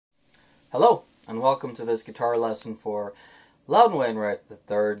Hello, and welcome to this guitar lesson for Loudon Wainwright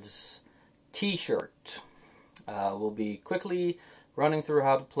III's T-shirt. We'll be quickly running through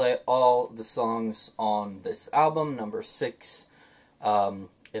how to play all the songs on this album, number 6,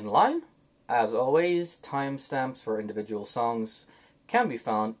 in line. As always, timestamps for individual songs can be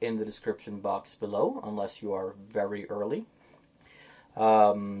found in the description box below, unless you are very early.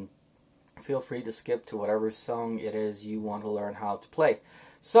 Feel free to skip to whatever song it is you want to learn how to play.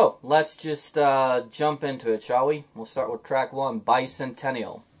 So, let's just jump into it, shall we? We'll start with track 1,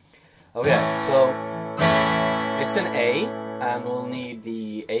 Bicentennial. Okay, so it's an A, and we'll need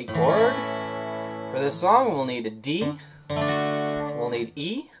the A chord. For this song, we'll need a D, we'll need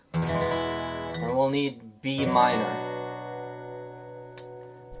E, and we'll need B minor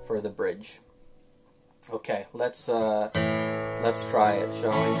for the bridge. Okay, let's try it,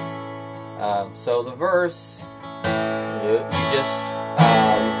 shall we? So the verse, you just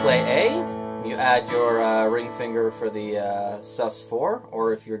play A, you add your ring finger for the sus4,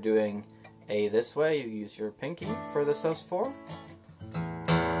 or if you're doing A this way, you use your pinky for the sus4.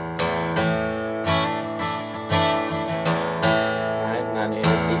 Alright, and then you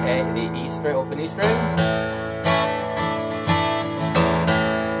hit the E string, open E string.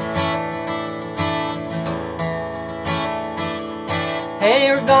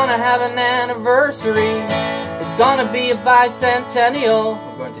 Hey, we're gonna have an anniversary. It's gonna be a bicentennial.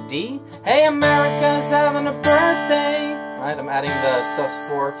 We're going to D. Hey, America's having a birthday. Right, I'm adding the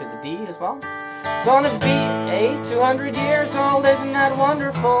sus4 to the D as well. Gonna be A, 200 years old. Isn't that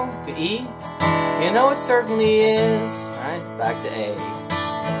wonderful? To E. You know it certainly is. Right, back to A.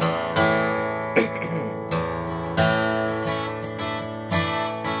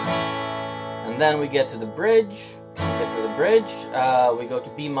 And then we get to the bridge. We go to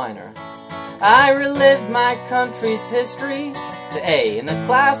B minor. I relived my country's history. To A, in a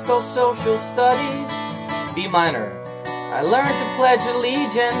class called Social Studies. B minor. I learned to pledge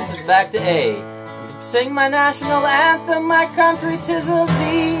allegiance. Back to A. And to sing my national anthem, my country 'tis of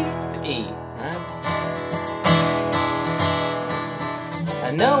thee. To E. Right?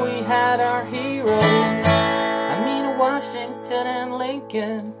 I know we had our heroes. I mean Washington and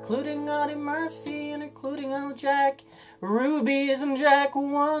Lincoln, including Audie Murphy and including old Jack Ruby. Isn't Jack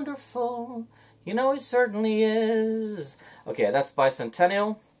wonderful? You know he certainly is. Okay, that's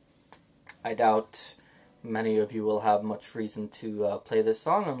Bicentennial. I doubt many of you will have much reason to play this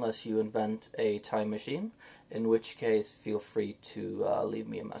song unless you invent a time machine, in which case feel free to leave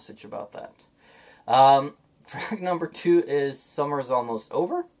me a message about that. Track number 2 is Summer's Almost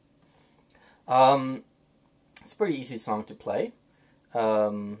Over. It's a pretty easy song to play,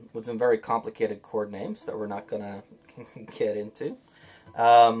 with some very complicated chord names that we're not going to get into.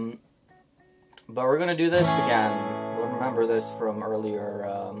 But we're going to do this again. We'll remember this from earlier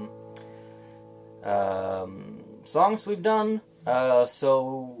songs we've done.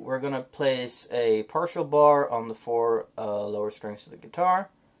 So we're going to place a partial bar on the 4 lower strings of the guitar.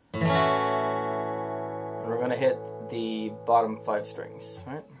 And we're going to hit the bottom 5 strings.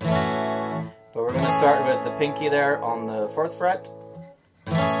 Right? But we're going to start with the pinky there on the 4th fret.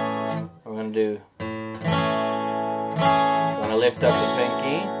 We're going to do... We're going to lift up the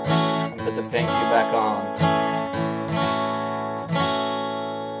pinky. Put the pinky back on.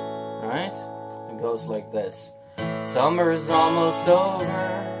 Alright? It goes like this. Summer's almost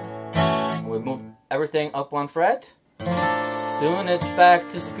over. We move everything up 1 fret. Soon it's back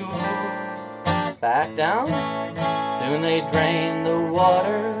to school. Back down. Soon they drain the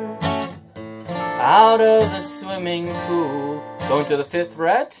water out of the swimming pool. Going to the 5th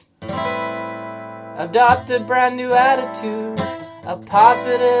fret. Adopt a brand new attitude. A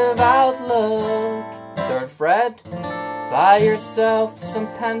positive outlook. 3rd fret. Buy yourself some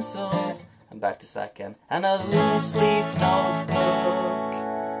pencils. And back to 2nd. And a loose leaf notebook.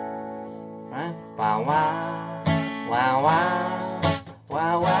 Right? Wow wow. Wow wow.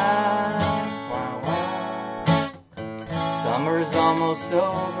 Wow wow. Wow wow. Summer's almost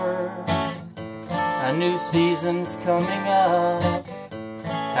over. A new season's coming up.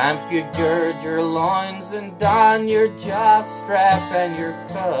 Time to gird your loins and don your jock strap and your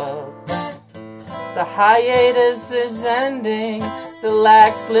cup. The hiatus is ending. The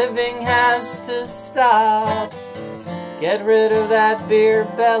lax living has to stop. Get rid of that beer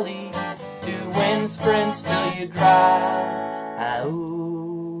belly. Do wind sprints till you dry.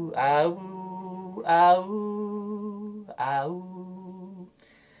 Ow, ow, ow, ow.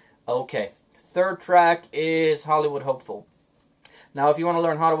 Okay, 3rd track is Hollywood Hopeful. Now, if you want to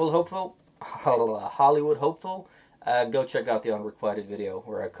learn Hollywood Hopeful, go check out the Unrequited video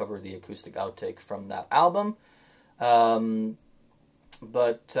where I cover the acoustic outtake from that album.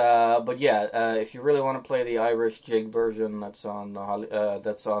 But yeah, if you really want to play the Irish jig version that's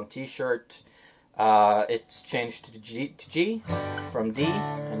on T-shirt, it's changed to G from D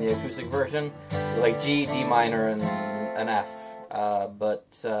in the acoustic version, like G, D minor, and F.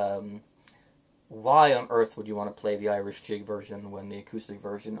 Why on earth would you want to play the Irish jig version when the acoustic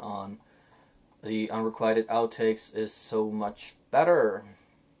version on the Unrequited outtakes is so much better?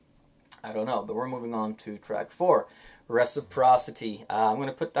 I don't know, but we're moving on to track 4, Reciprocity. I'm going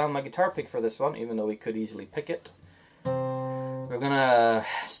to put down my guitar pick for this one, even though we could easily pick it. We're going to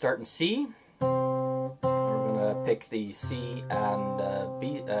start in C. We're going to pick the C and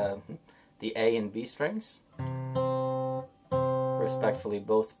B, the A and B strings, respectively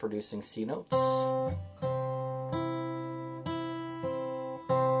both producing C notes.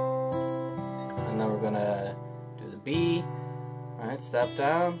 And then we're going to do the B, alright, step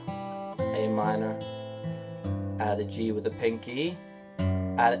down, A minor, add the G with the pinky,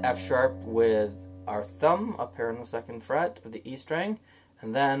 add F sharp with our thumb up here on the 2nd fret of the E string,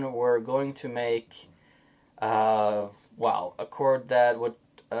 and then we're going to make, a chord that would,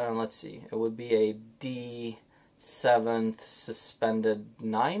 let's see, it would be a D7th suspended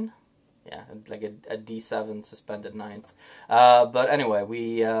 9, yeah, like a D7 suspended 9th, but anyway,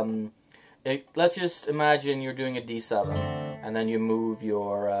 let's just imagine you're doing a D7, and then you move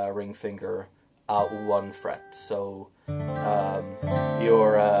your ring finger out 1 fret. So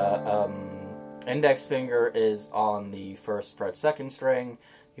your index finger is on the 1st fret 2nd string,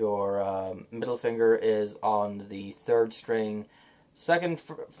 your middle finger is on the 3rd string 2nd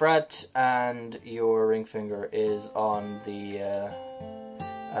fret, and your ring finger is on the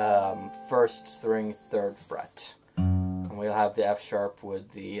 1st string 3rd fret. And we'll have the F sharp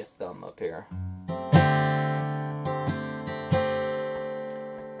with the thumb up here.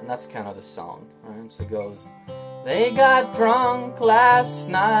 And that's kind of the song, right? So it goes, they got drunk last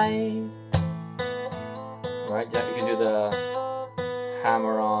night. Right, yeah, you can do the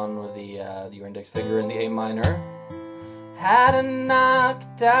hammer on with the your index finger in the A minor. Had a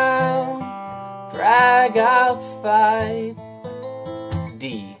knockdown, drag out fight.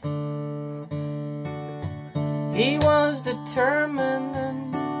 D. He was determined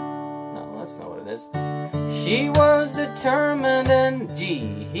and... no, that's not what it is. She was determined and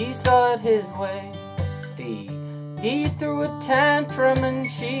G. He saw it his way. D. He threw a tantrum and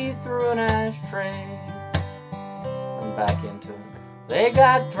she threw an ashtray. And back into it. They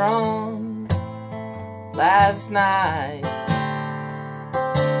got drunk last night.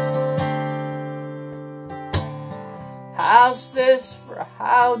 How's this for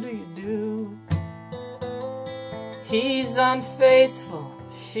how do you do? He's unfaithful,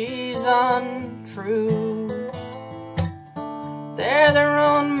 she's untrue. They're their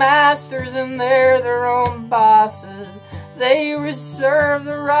own masters and they're their own bosses. They reserve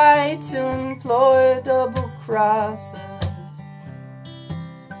the right to employ double crosses.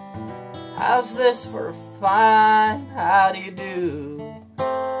 How's this for fine? How do you do?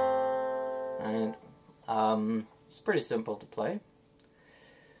 And it's pretty simple to play.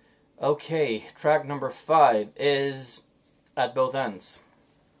 Okay, track number 5 is At Both Ends.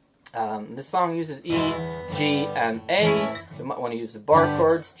 This song uses E, G, and A. You might want to use the bar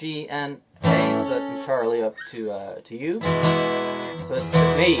chords, G and A. That's entirely up to you. So it's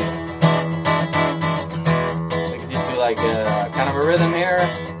me. We can just do like kind of a rhythm here,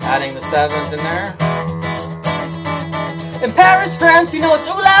 adding the 7th in there. In Paris, France, you know it's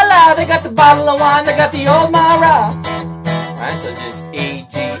ooh la la. They got the bottle of wine, they got the old Mara. Right, so just E,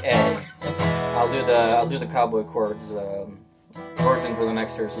 G, A. I'll do the cowboy chords version for the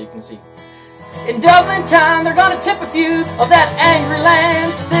next year so you can see. In Dublin town, they're gonna tip a few of that angry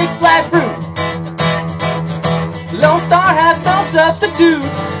land, stick black brute. Lone Star has no substitute.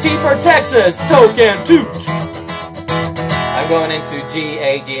 T for Texas, toke and toot. I'm going into G,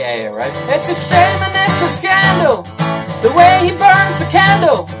 A, G, A, right? It's a shame and it's a scandal, the way he burns the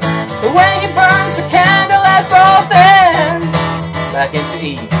candle, the way he burns the candle at both ends. Back into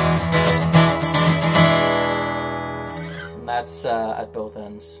E. And that's At Both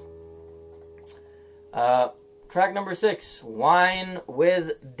Ends. Track number 6, Wine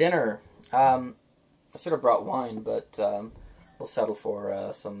with Dinner. I should have brought wine, but we'll settle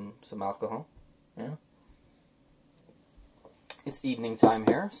for some alcohol. Yeah. It's evening time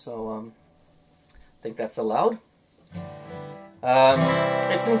here, so I think that's allowed.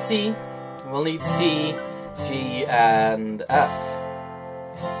 It's in C. We'll need C, G, and F.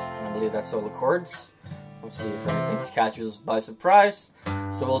 I believe that's all the chords. We'll see if anything catches us by surprise.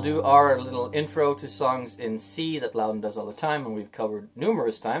 So we'll do our little intro to songs in C that Loudon does all the time, and we've covered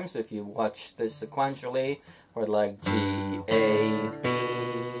numerous times. If you watch this sequentially, or like G, A, B,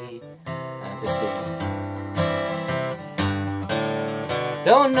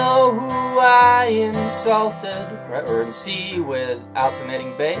 Don't know who I insulted, or in C with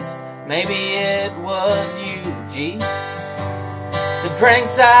alternating bass. Maybe it was you, G. The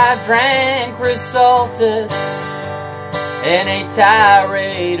drinks I drank resulted in a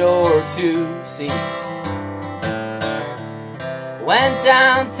tirade or two, C. Went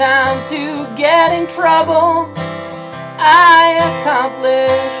downtown to get in trouble. I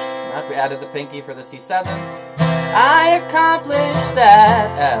accomplished, we added the pinky for the C7. I accomplished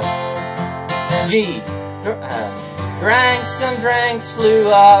that F. G. Drank some drinks, flew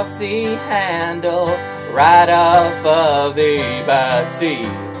off the handle, right off of the bad C.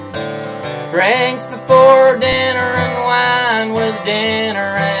 Drinks before dinner and wine with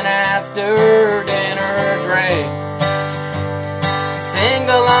dinner and after dinner drinks.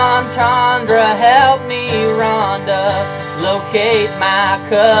 Single entendre, help me, Rhonda, locate my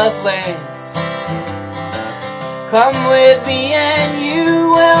cufflinks. Come with me and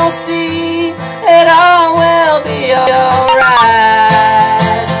you will see it all will be alright.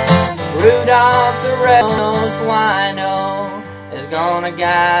 Rudolph the red-nosed wino is gonna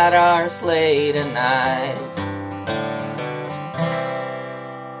guide our sleigh tonight.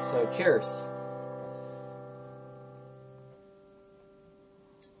 So cheers.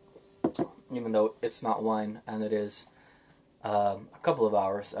 Even though it's not wine, and it is a couple of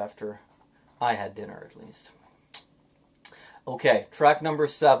hours after I had dinner, at least. Okay, track number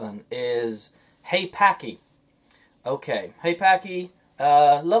 7 is Hey Packy. Okay, Hey Packy,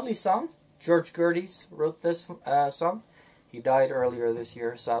 lovely song. George Gerdes wrote this song. He died earlier this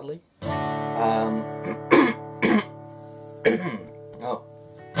year, sadly. Oh.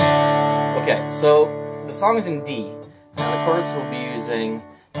 Okay, so the song is in D. And of course we'll be using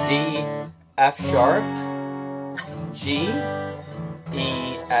D, F sharp, G,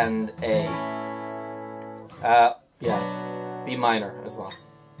 E, and A. Yeah, B minor as well.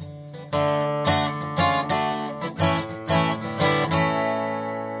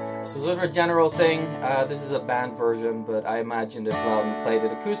 So sort of a general thing. This is a band version, but I imagined if Loudon played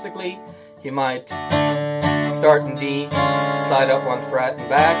it acoustically, he might start in D, slide up 1 fret and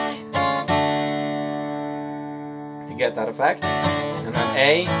back to get that effect, and then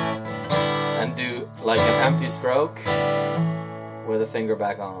A, and do like an empty stroke with a finger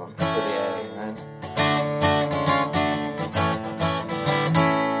back on to the A, right?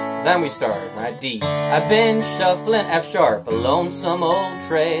 Then we start, right? D. I've been shuffling F sharp, a lonesome old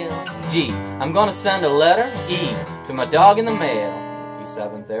trail. G. I'm gonna send a letter, E, to my dog in the mail.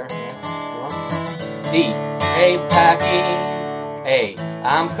 E7th there. D. Hey Packy, A.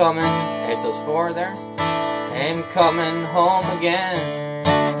 I'm coming. A, so it's 4 there. I'm coming home again.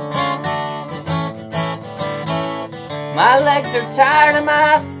 My legs are tired and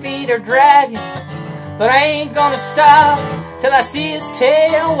my feet are dragging, but I ain't gonna stop till I see his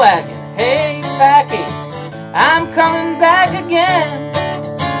tail wagging. Hey Packy, I'm coming back again.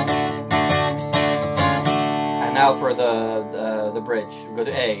 And now for the bridge. We go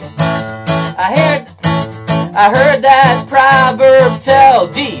to A. I heard that proverb tell.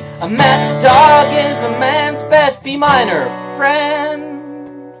 D. A mad dog is a man's best B minor friend.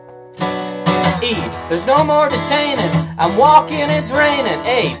 E. There's no more detaining. I'm walking, it's raining.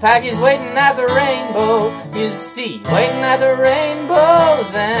 A. Packy's waiting at the rainbow. He's C. Waiting at the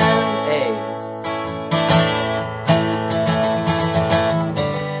rainbows. And A.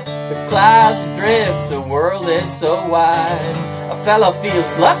 The clouds drift, the world is so wide. A fella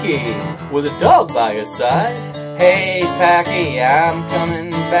feels lucky with a dog by his side. Hey Packy, I'm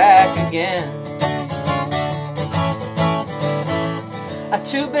coming back again. A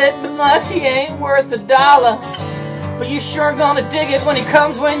 2-bit but he ain't worth $1, but you sure gonna dig it when he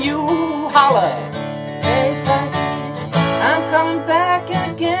comes when you holler. Hey Packy, I'm coming back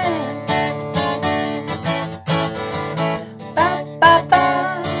again. Ba ba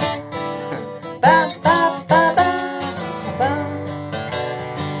ba, ba ba ba ba, ba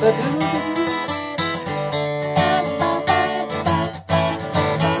ba doo.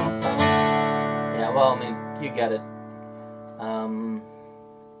 Yeah, well, I mean, you get it.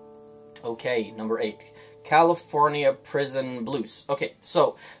 Okay, number 8. California Prison Blues. Okay,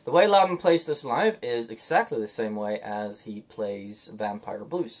 so the way Loudon plays this live is exactly the same way as he plays Vampire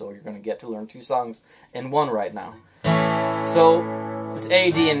Blues. So you're going to get to learn 2 songs in one right now. So it's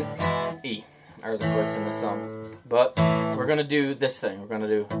A, D, and E are the chords in the song. But we're going to do this thing. We're going to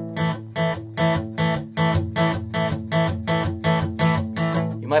do...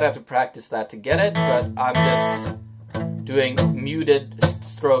 You might have to practice that to get it, but I'm just doing muted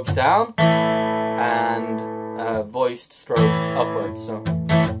strokes down and voiced strokes upwards. So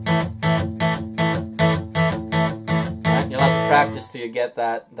you'll have to practice till you get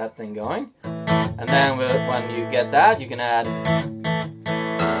that thing going. And then when you get that, you can add,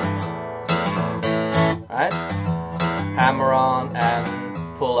 right, hammer on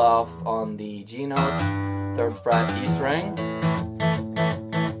and pull off on the G note, 3rd fret E string.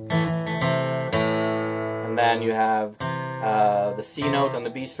 And then you have the C note on the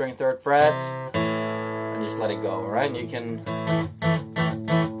B string, 3rd fret, and just let it go, right? And you can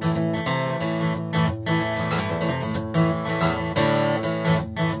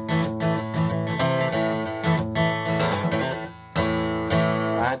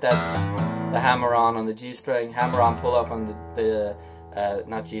that's the hammer on the G string, hammer on, pull off on the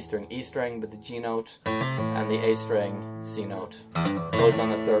not G string, E string, but the G note, and the A string, C note, both on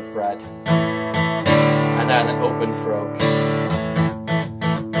the 3rd fret, and then an open stroke.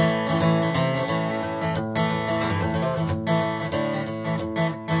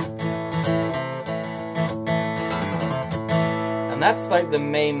 And that's like the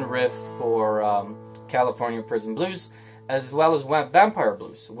main riff for California Prison Blues, as well as Vampire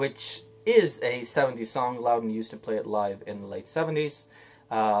Blues, which is a 70s song. Loudon used to play it live in the late 70s,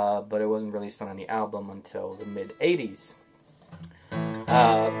 but it wasn't released on any album until the mid-80s.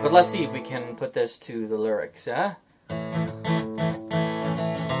 But let's see if we can put this to the lyrics, yeah?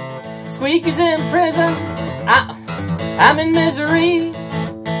 Squeak is in prison, I'm in misery.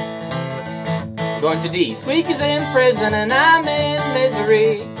 Going to D. Squeak is in prison and I'm in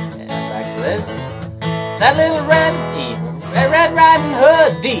misery. And back to this. That little Red Riding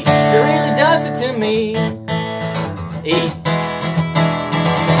Hood, D, she really does it to me. E.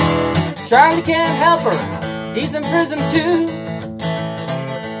 Charlie can't help her, he's in prison too.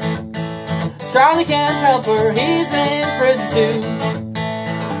 Charlie can't help her, he's in prison too.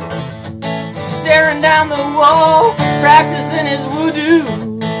 Staring down the wall, practicing his voodoo.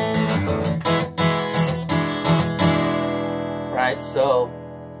 Right, so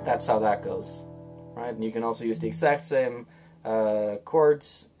that's how that goes. Right, and you can also use the exact same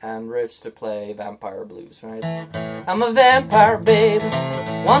chords and riffs to play Vampire Blues, right? I'm a vampire, babe,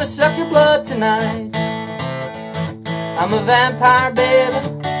 wanna suck your blood tonight. I'm a vampire, babe,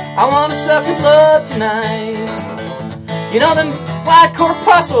 I wanna suck your blood tonight. You know them white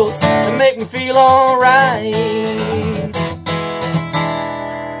corpuscles that make me feel alright.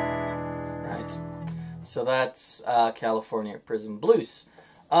 Right, so that's California Prison Blues.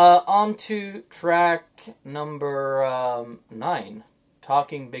 On to track number 9,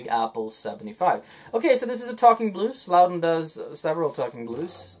 Talking Big Apple 75. Okay, so this is a talking blues. Loudon does several talking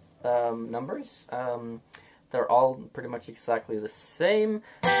blues numbers. They're all pretty much exactly the same.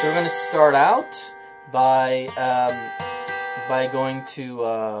 So we're going to start out by going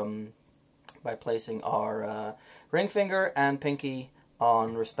to by placing our ring finger and pinky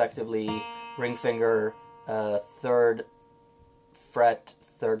on respectively ring finger 3rd fret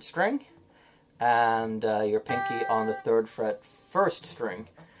 3rd string, and your pinky on the 3rd fret 1st string,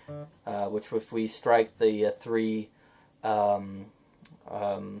 which if we strike the 3 lower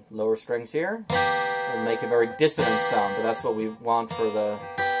strings here, will make a very dissonant sound, but that's what we want for the...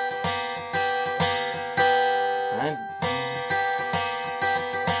 Right?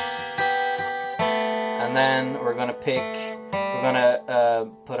 And then we're going to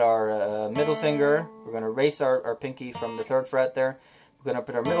put our middle finger, we're going to erase our pinky from the 3rd fret there. We're going to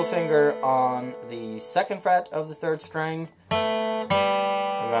put our middle finger on the 2nd fret of the 3rd string.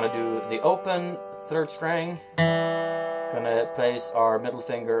 We're going to do the open 3rd string. We're going to place our middle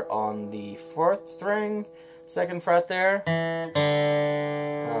finger on the 4th string, 2nd fret there.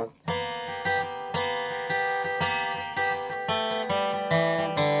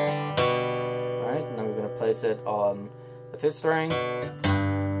 Right, and then we're going to place it on the 5th string,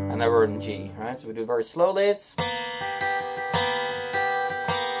 and then we're in G. Right, so we do it very slowly. It's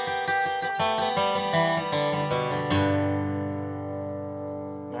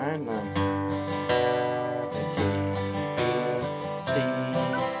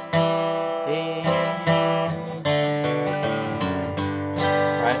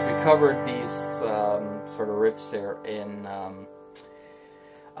covered these sort of riffs here in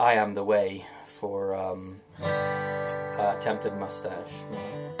I Am the Way for Tempted Mustache.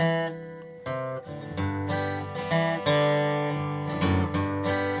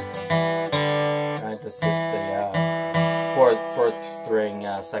 Right, this is the 4th string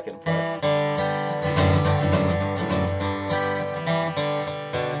 2nd fret.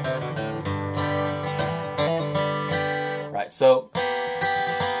 Right, so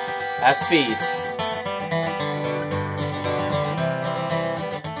at speed.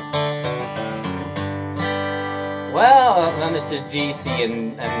 Well, then it's just G, C,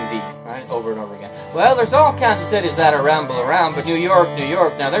 and D, right? Over and over again. Well, there's all kinds of cities that are ramble around, but New York,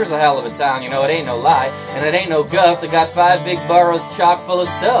 now there's a hell of a town, you know, it ain't no lie, and it ain't no guff. They got 5 big boroughs chock full of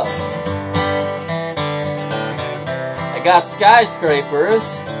stuff. They got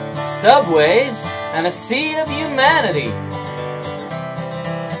skyscrapers, subways, and a sea of humanity.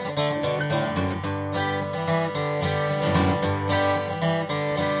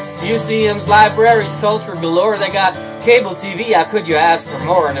 Museums, libraries, culture galore. They got cable TV, how could you ask for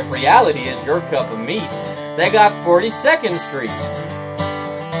more? And if reality is your cup of meat, they got 42nd Street.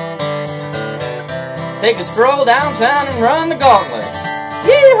 Take a stroll downtown and run the gauntlet.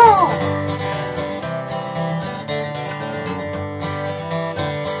 Yeehaw!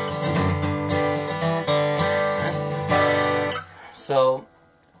 So,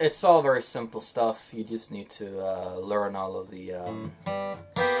 it's all very simple stuff. You just need to learn all of the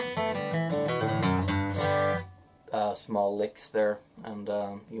small licks there, and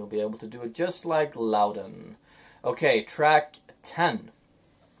you'll be able to do it just like Loudon. Okay, track 10.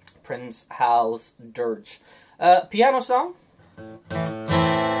 Prince Hal's Dirge. Piano song.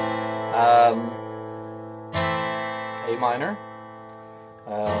 A minor.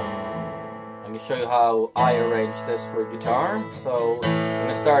 Let me show you how I arrange this for guitar. So I'm going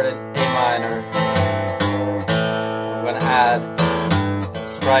to start at A minor. I'm going to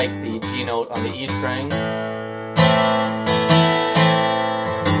strike the G note on the E string. I'm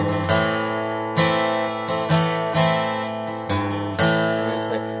going to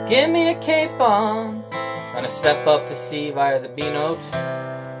say, give me a capon. I'm going to step up to C via the B note.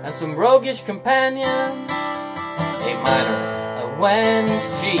 And some roguish companion. A minor. A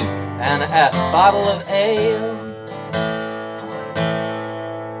wenge G. And a F, bottle of ale,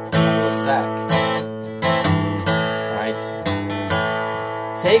 bottle of sack, right?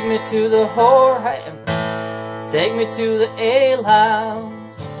 Take me to the take me to the ale house,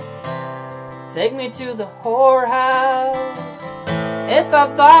 take me to the whorehouse. If I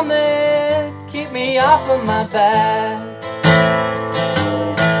vomit, keep me off of my back.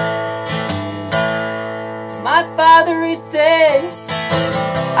 My father, he thinks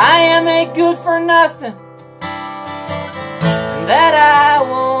I am a good for nothing, and that I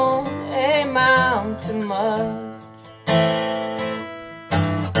won't amount to much.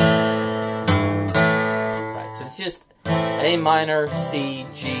 Right, so it's just A minor, C,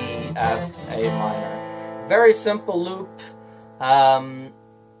 G, F, A minor. Very simple loop.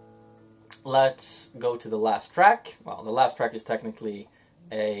 Let's go to the last track. Well, the last track is technically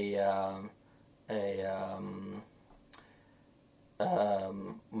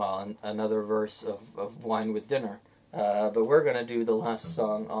another verse of Wine with Dinner. But we're going to do the last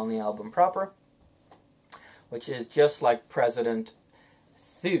song on the album proper, which is Just Like President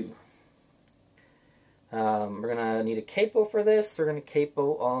Thieu. We're going to need a capo for this. We're going to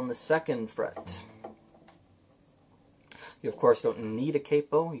capo on the 2nd fret. You, of course, don't need a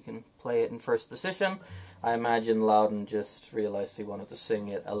capo. You can play it in first position. I imagine Loudon just realized he wanted to sing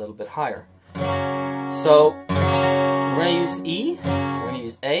it a little bit higher. So, we're going to use E, we're going to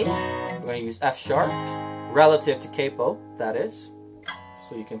use A, we're going to use F sharp, relative to capo, that is.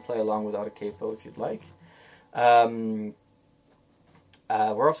 So you can play along without a capo if you'd like. We're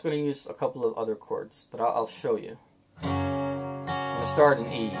also going to use a couple of other chords, but I'll show you. I'm going to start in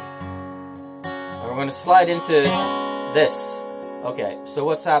E. And we're going to slide into this. Okay, so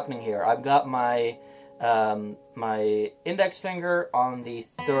what's happening here? I've got my my index finger on the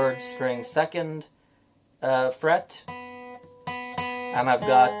 3rd string 2nd fret, and I've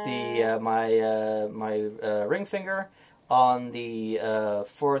got the my ring finger on the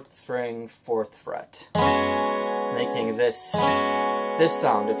 4th string 4th fret, making this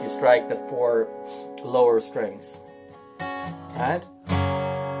sound if you strike the 4 lower strings. Right?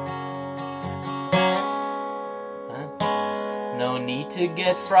 No need to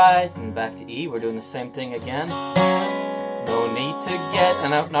get frightened. Back to E. We're doing the same thing again. No need to get,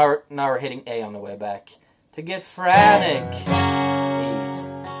 and now we're hitting A on the way back. To get frantic. E.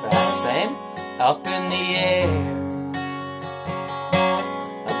 Back, same. Up in the air.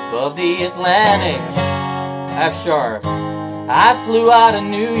 Above the Atlantic. F sharp. I flew out of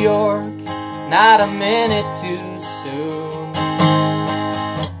New York, not a minute too soon.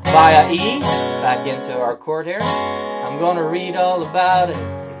 Via E, back into our chord here. I'm gonna read all about it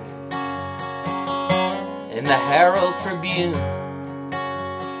in the Herald Tribune.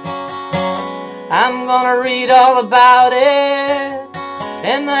 I'm gonna read all about it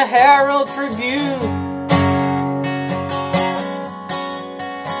in the Herald Tribune.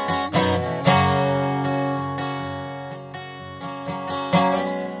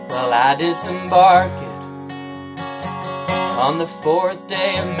 Well, I disembark it on the 4th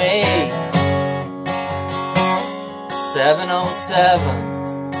day of May,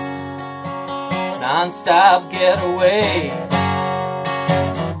 707, non-stop getaway.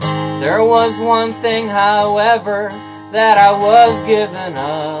 There was one thing, however, that I was giving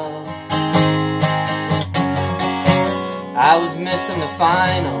up. I was missing the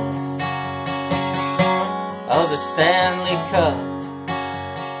finals of the Stanley Cup.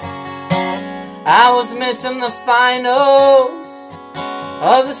 I was missing the finals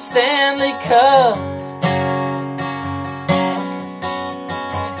of the Stanley Cup.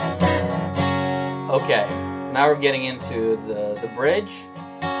 Okay, now we're getting into the bridge.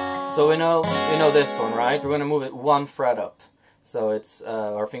 So we know this one, right? We're going to move it 1 fret up. So it's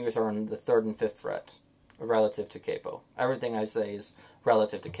our fingers are on the 3rd and 5th fret, relative to capo. Everything I say is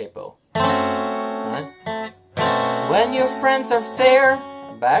relative to capo. Right? When your friends are fair,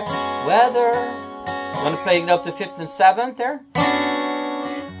 back weather. I'm going to play it up to 5th and 7th there.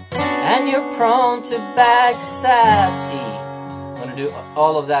 And you're prone to backstabs, E. I'm going to do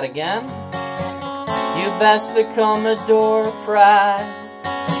all of that again. You best become a door prize.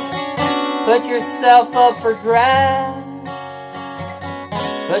 Put yourself up for grabs.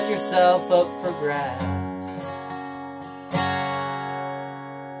 Put yourself up for grabs.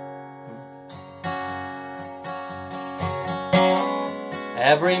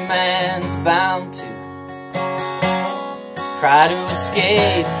 Every man's bound to try to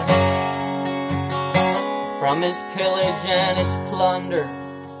escape from his pillage and his plunder,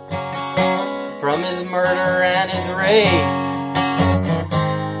 from his murder and his rape.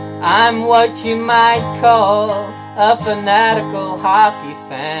 I'm what you might call a fanatical hockey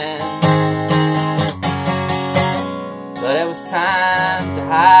fan, but it was time to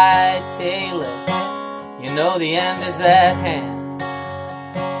hightail it. You know the end is at hand.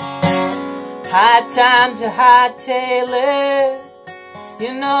 High time to hightail it.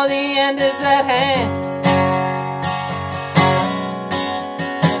 You know the end is at hand.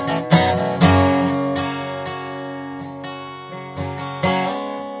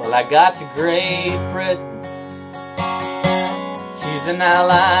 Well, I got to Great Britain. She's an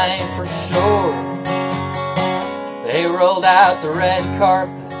ally for sure. They rolled out the red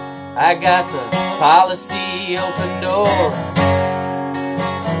carpet. I got the policy open door.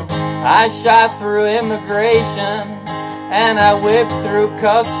 I shot through immigration, and I whipped through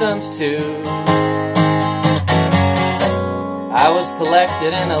customs too. I was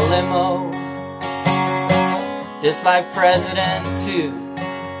collected in a limo, just like President Thieu.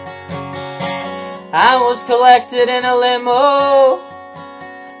 I was collected in a limo,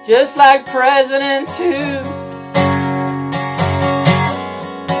 just like President Thieu.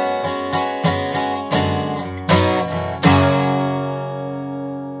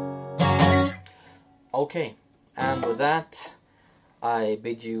 Okay, and with that, I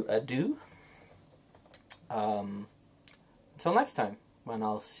bid you adieu. Until next time, when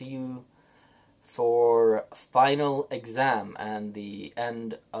I'll see you for final exam and the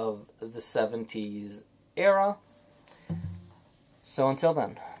end of the 70s era. So until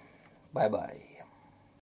then, bye-bye.